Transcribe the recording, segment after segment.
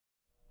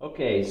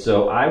Okay,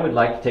 so I would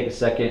like to take a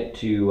second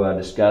to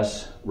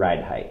discuss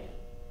ride height.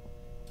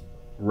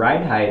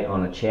 Ride height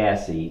on a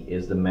chassis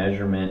is the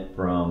measurement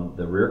from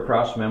the rear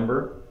cross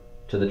member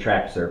to the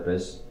track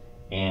surface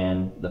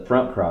and the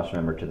front cross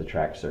member to the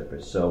track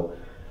surface. So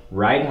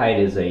ride height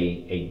is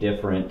a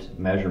different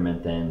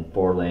measurement than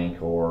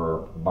forelink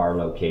or bar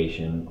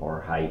location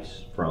or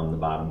heights from the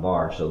bottom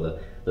bar.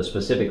 So the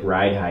specific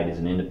ride height is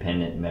an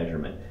independent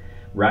measurement.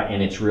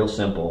 And it's real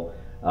simple.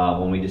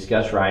 When we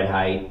discuss ride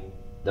height,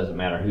 doesn't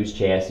matter whose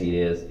chassis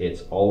it is,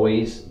 it's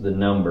always the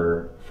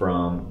number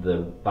from the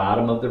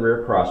bottom of the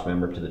rear cross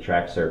member to the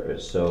track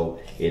surface. So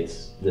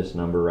it's this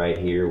number right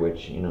here,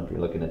 which, you know, if you're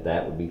looking at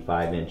that, would be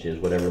 5 inches,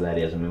 whatever that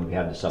is. I mean, we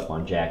have this up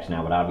on jacks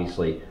now, but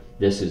obviously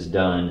this is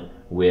done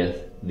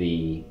with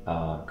the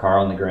car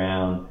on the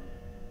ground,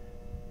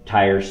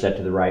 tires set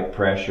to the right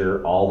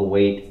pressure, all the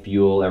weight,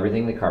 fuel,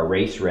 everything in the car,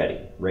 race ready.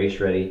 Race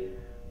ready.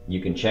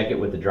 You can check it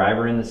with the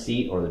driver in the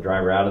seat or the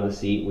driver out of the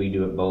seat. We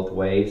do it both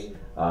ways.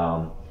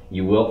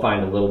 You will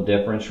find a little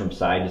difference from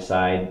side to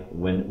side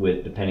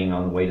depending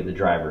on the weight of the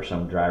driver.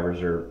 Some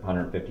drivers are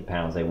 150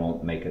 pounds, they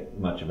won't make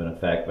much of an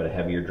effect, but a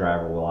heavier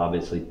driver will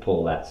obviously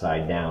pull that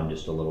side down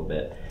just a little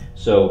bit.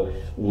 So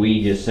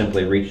we just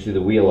simply reach through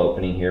the wheel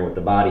opening here with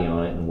the body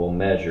on it, and we'll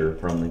measure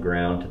from the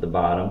ground to the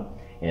bottom.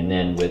 And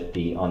then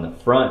on the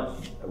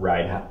front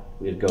ride,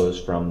 it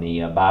goes from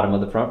the bottom of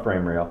the front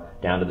frame rail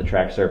down to the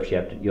track surface.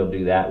 You'll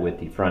do that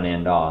with the front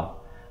end off.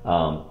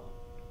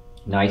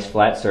 Nice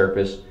flat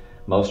surface.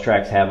 Most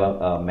tracks have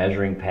a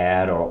measuring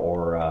pad,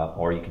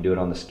 or you can do it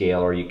on the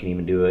scale, or you can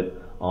even do it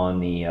on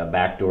the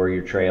back door of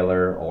your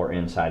trailer or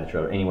inside the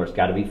trailer. Anywhere, it's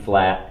got to be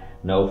flat,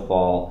 no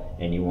fall,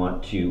 and you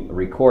want to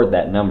record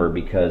that number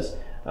because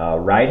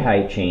ride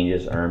height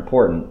changes are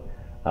important.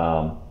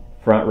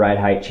 Front ride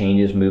height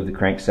changes move the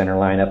crank center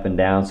line up and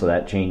down, so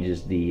that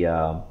changes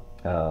the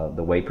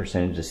weight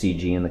percentage. The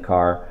CG in the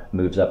car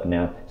moves up and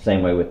down.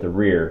 Same way with the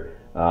rear.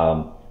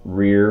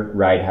 Rear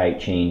ride height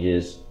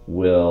changes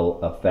will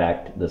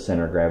affect the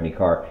center of gravity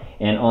car.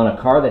 And on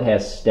a car that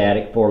has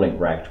static four-link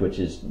brackets,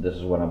 this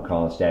is what I'm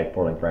calling a static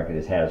four-link bracket,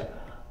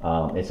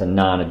 it's a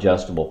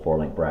non-adjustable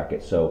four-link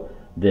bracket. So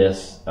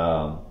this,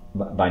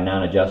 by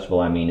non-adjustable,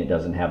 I mean it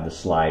doesn't have the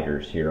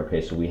sliders here.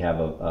 Okay, so we have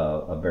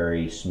a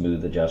very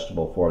smooth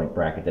adjustable four-link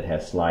bracket that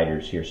has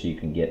sliders here, so you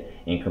can get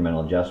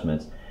incremental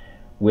adjustments.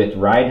 With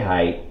ride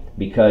height,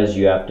 because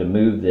you have to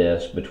move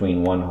this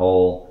between one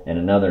hole and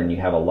another, and you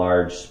have a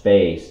large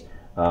space,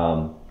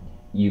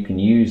 you can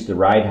use the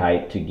ride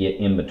height to get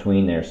in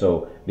between there.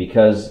 So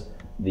because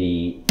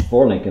the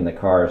four-link in the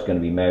car is going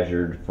to be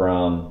measured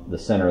from the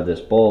center of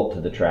this bolt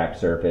to the track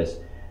surface,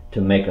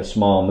 to make a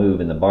small move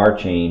in the bar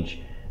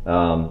change,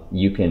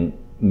 you can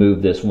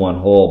move this one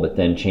hole but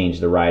then change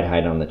the ride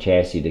height on the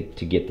chassis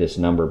to get this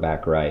number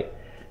back right.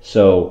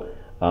 So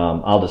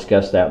I'll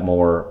discuss that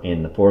more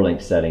in the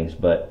four-link settings,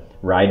 but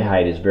ride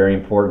height is very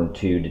important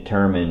to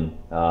determine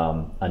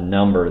a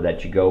number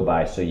that you go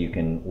by, so you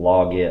can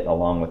log it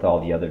along with all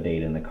the other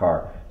data in the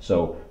car.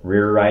 So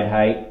rear ride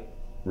height,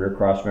 rear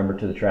cross member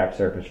to the track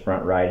surface,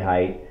 front ride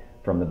height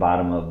from the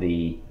bottom of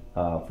the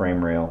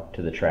frame rail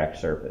to the track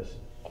surface.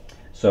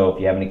 So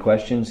if you have any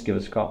questions, give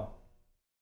us a call.